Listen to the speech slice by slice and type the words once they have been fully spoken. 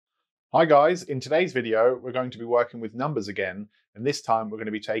Hi guys, in today's video we're going to be working with numbers again, and this time we're going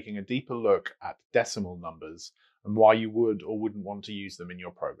to be taking a deeper look at decimal numbers and why you would or wouldn't want to use them in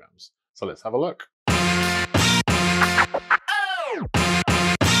your programs. So let's have a look.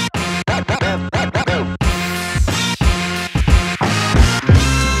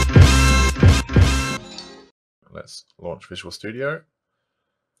 Let's launch Visual Studio.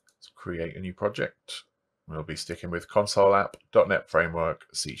 Let's create a new project. We'll be sticking with console app, .NET Framework,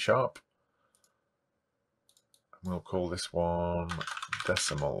 C#. We'll call this one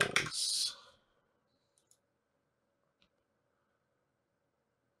decimals.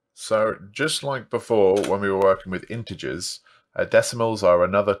 So just like before when we were working with integers, decimals are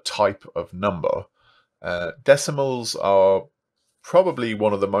another type of number. Decimals are probably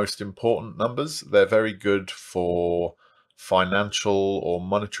one of the most important numbers. They're very good for financial or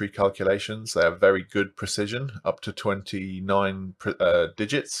monetary calculations. They have very good precision, up to 29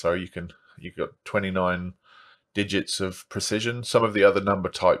 digits. So you've got 29 digits of precision. Some of the other number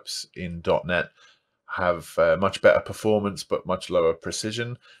types in .NET have much better performance but much lower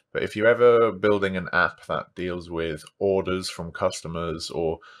precision. But if you're ever building an app that deals with orders from customers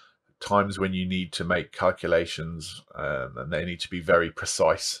or times when you need to make calculations and they need to be very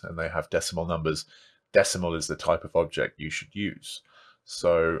precise and they have decimal numbers, decimal is the type of object you should use.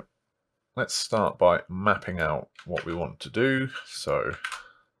 So let's start by mapping out what we want to do. So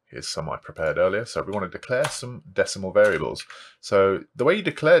here's some I prepared earlier. So we want to declare some decimal variables. So the way you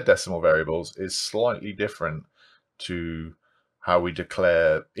declare decimal variables is slightly different to how we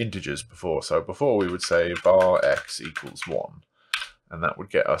declare integers before. So before we would say var x equals 1, and that would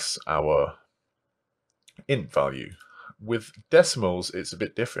get us our int value. With decimals, it's a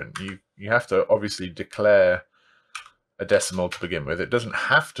bit different. You have to obviously declare a decimal to begin with. It doesn't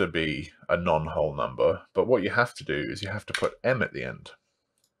have to be a non-whole number, but what you have to do is you have to put m at the end.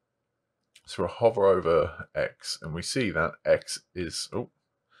 So we'll hover over x and we see that x is a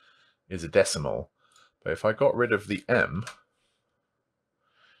decimal. But if I got rid of the m,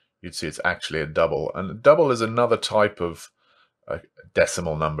 you'd see it's actually a double. And a double is another type of a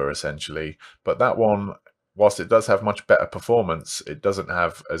decimal number essentially, but that one, whilst it does have much better performance, it doesn't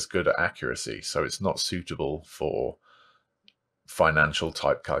have as good accuracy, so it's not suitable for financial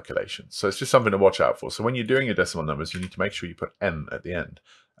type calculations. So it's just something to watch out for. So when you're doing your decimal numbers, you need to make sure you put m at the end,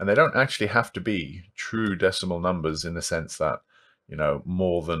 and they don't actually have to be true decimal numbers in the sense that, you know,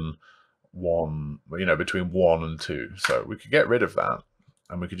 more than one, you know, between 1 and 2. So we could get rid of that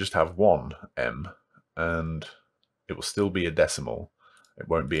and we could just have 1 m and it will still be a decimal. It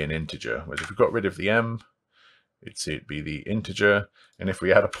won't be an integer. Whereas if we got rid of the m, it'd be the integer. And if we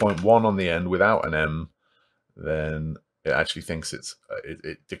had a 0.1 on the end without an m, then it actually thinks it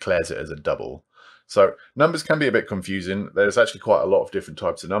declares it as a double. So numbers can be a bit confusing. There's actually quite a lot of different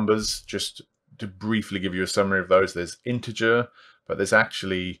types of numbers. Just to briefly give you a summary of those, there's integer, but there's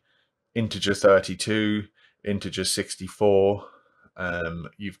actually integer 32, integer 64.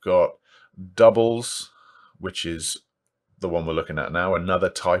 You've got doubles, which is the one we're looking at now, another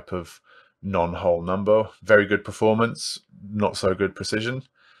type of non-whole number. Very good performance, not so good precision.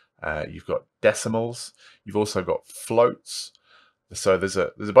 You've got decimals. You've also got floats. So there's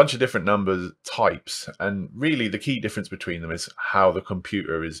a bunch of different number types, and really the key difference between them is how the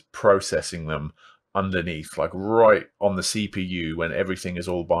computer is processing them underneath, like right on the CPU when everything is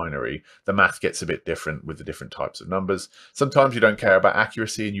all binary. The math gets a bit different with the different types of numbers. Sometimes you don't care about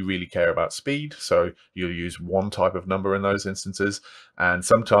accuracy and you really care about speed, so you'll use one type of number in those instances. And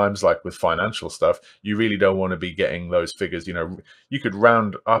sometimes, like with financial stuff, you really don't want to be getting those figures. You know, you could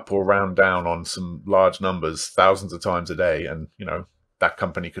round up or round down on some large numbers thousands of times a day, and you know that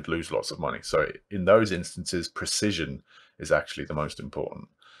company could lose lots of money. So in those instances, precision is actually the most important.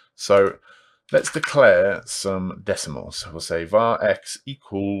 So let's declare some decimals. We'll say var x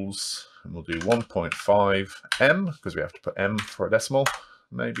equals, and we'll do 1.5 m, because we have to put m for a decimal.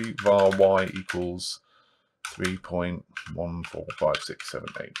 Maybe var y equals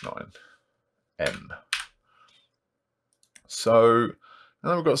 3.1456789 m. So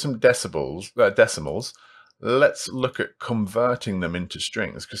now we've got some decimals. Let's look at converting them into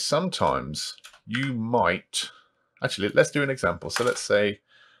strings, because sometimes you might... Actually, let's do an example. So let's say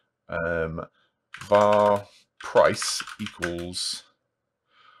var price equals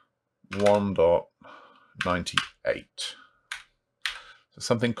 1.98. So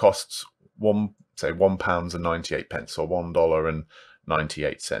something costs say £1.98 or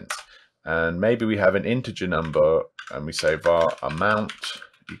 $1.98, and maybe we have an integer number and we say var amount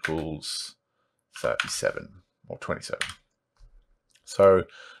equals 37 or 27. So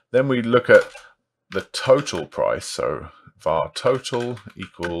then we look at the total price, so var total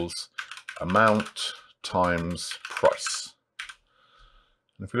equals amount times price.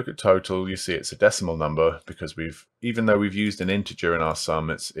 And if we look at total, you see it's a decimal number because even though we've used an integer in our sum,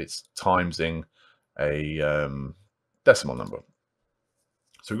 it's timesing a decimal number.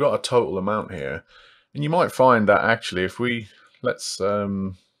 So we've got a total amount here, and you might find that actually if we let's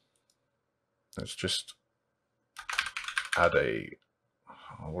just add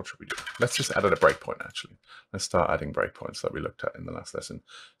what should we do? Let's just add a breakpoint actually. Let's start adding breakpoints that we looked at in the last lesson.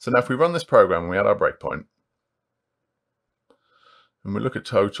 So now if we run this program and we add our breakpoint, and we look at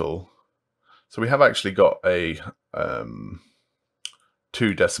total, so we have actually got a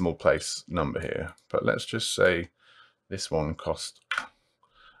 2 decimal place number here, but let's just say this one cost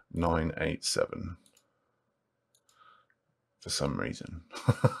 987 for some reason.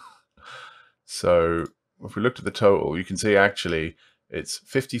 So if we looked at the total, you can see actually it's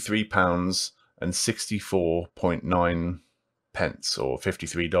 £53 and 64.9 pence, or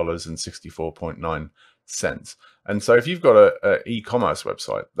 $53.64.9. And so if you've got an e-commerce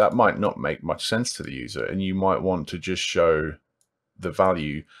website, that might not make much sense to the user, and you might want to just show the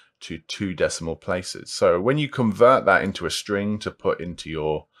value to 2 decimal places. So when you convert that into a string to put into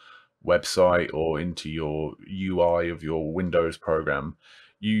your website or into your UI of your Windows program,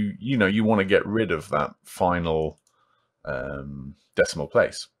 you want to get rid of that final decimal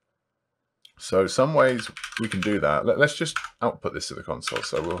place. So some ways we can do that. Let's just output this to the console.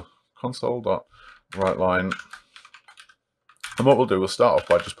 So we'll console.writeLine, and what we'll do, we'll start off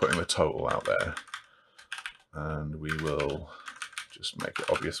by just putting the total out there, and we will just make it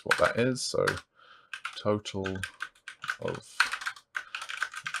obvious what that is. So total of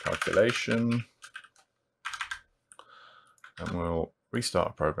calculation, and we'll restart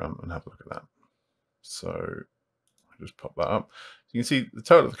a program and have a look at that. So I just pop that up. You can see the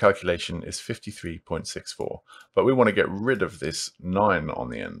total of the calculation is 53.64, but we want to get rid of this 9 on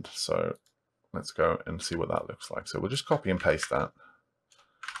the end. So let's go and see what that looks like. So we'll just copy and paste that,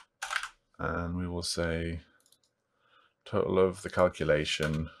 and we will say total of the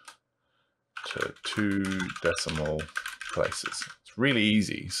calculation to 2 decimal places. It's really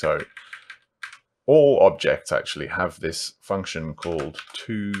easy. So all objects actually have this function called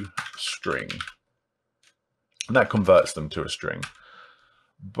toString, and that converts them to a string.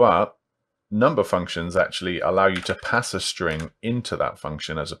 But number functions actually allow you to pass a string into that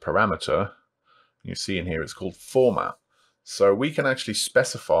function as a parameter. You see in here it's called format. So we can actually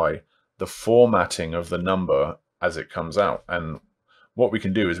specify the formatting of the number as it comes out. And what we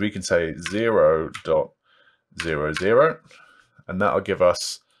can do is we can say 0.00, and that'll give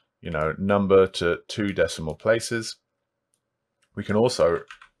us, number to 2 decimal places. We can also,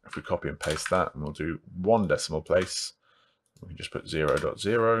 if we copy and paste that, and we'll do 1 decimal place, we can just put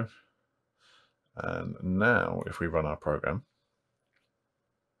 0.0. And now if we run our program,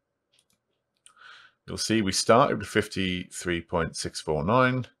 you'll see we started with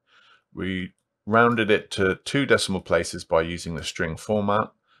 53.649. We rounded it to 2 decimal places by using the string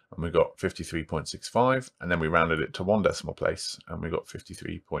format, and we got 53.65, and then we rounded it to 1 decimal place, and we got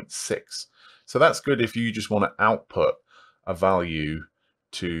 53.6. So that's good if you just want to output a value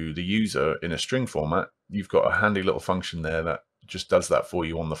to the user in a string format. You've got a handy little function there that just does that for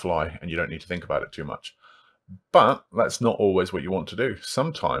you on the fly, and you don't need to think about it too much. But that's not always what you want to do.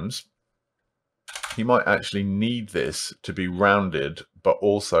 Sometimes you might actually need this to be rounded, but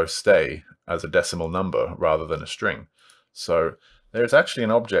also stay as a decimal number rather than a string. So there's actually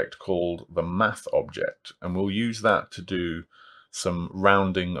an object called the math object, and we'll use that to do some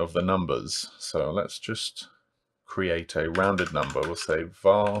rounding of the numbers. So let's just create a rounded number. We'll say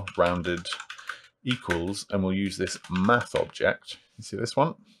var rounded equals, and we'll use this math object. You see this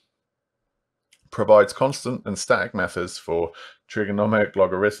one? Provides constant and static methods for trigonomic,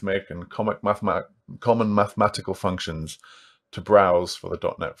 logarithmic, and common mathematical functions to browse for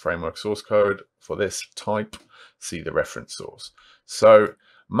the .NET Framework source code. For this type, see the reference source. So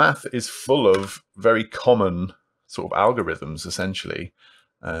math is full of very common sort of algorithms, essentially.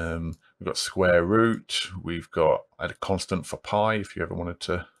 We've got square root, we've got a constant for pi, if you ever wanted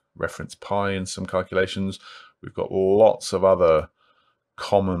to reference pi in some calculations. We've got lots of other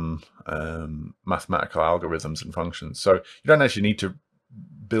common mathematical algorithms and functions. So you don't actually need to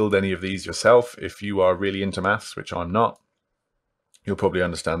build any of these yourself. If you are really into maths, which I'm not, you'll probably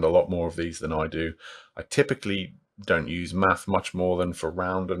understand a lot more of these than I do. I typically don't use math much more than for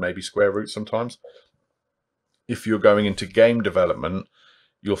round and maybe square root sometimes. If you're going into game development,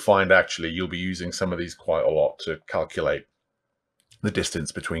 you'll find actually you'll be using some of these quite a lot to calculate the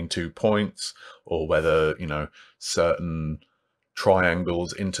distance between 2 points, or whether, certain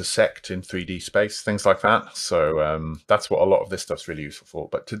triangles intersect in 3D space, things like that. So that's what a lot of this stuff's really useful for.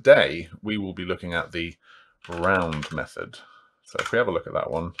 But today we will be looking at the round method. So if we have a look at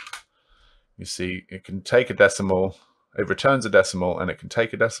that one, you see it can take a decimal, it returns a decimal, and it can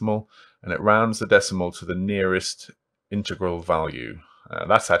take a decimal, and it rounds the decimal to the nearest integral value.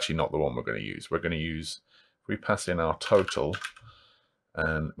 That's actually not the one we're going to use. We're going to use, if we pass in our total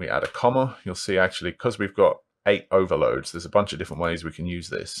and we add a comma, you'll see actually, because we've got 8 overloads, there's a bunch of different ways we can use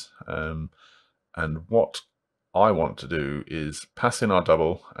this. And what I want to do is pass in our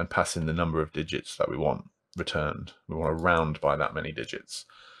double and pass in the number of digits that we want returned. We want to round by that many digits.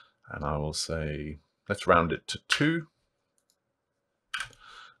 And I will say, let's round it to 2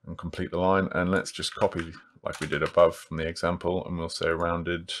 and complete the line. And let's just copy like we did above from the example. And we'll say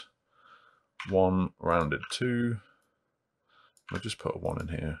rounded 1, rounded 2. We'll just put a 1 in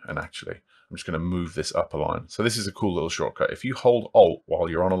here. And actually, I'm just going to move this up a line. So this is a cool little shortcut. If you hold Alt while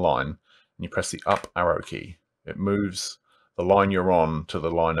you're on a line and you press the up arrow key, it moves the line you're on to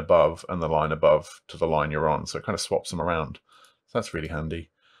the line above and the line above to the line you're on. So it kind of swaps them around. So that's really handy.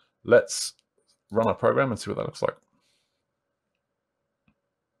 Let's run our program and see what that looks like.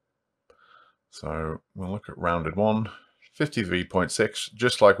 So we'll look at rounded 1, 53.6,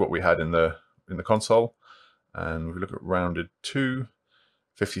 just like what we had in the console. And we look at rounded 2,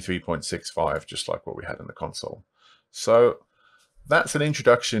 53.65, just like what we had in the console. So that's an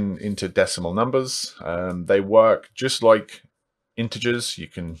introduction into decimal numbers. They work just like integers. You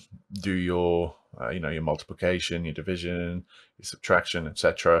can do your, your multiplication, your division, your subtraction,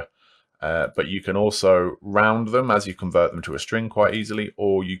 etc. But you can also round them as you convert them to a string quite easily,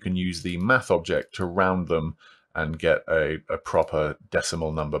 or you can use the math object to round them and get a proper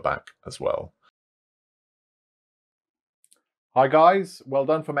decimal number back as well. Hi guys, well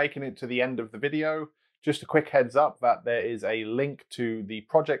done for making it to the end of the video. Just a quick heads up that there is a link to the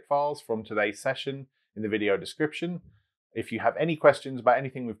project files from today's session in the video description. If you have any questions about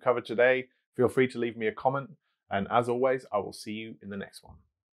anything we've covered today, feel free to leave me a comment. And as always, I will see you in the next one.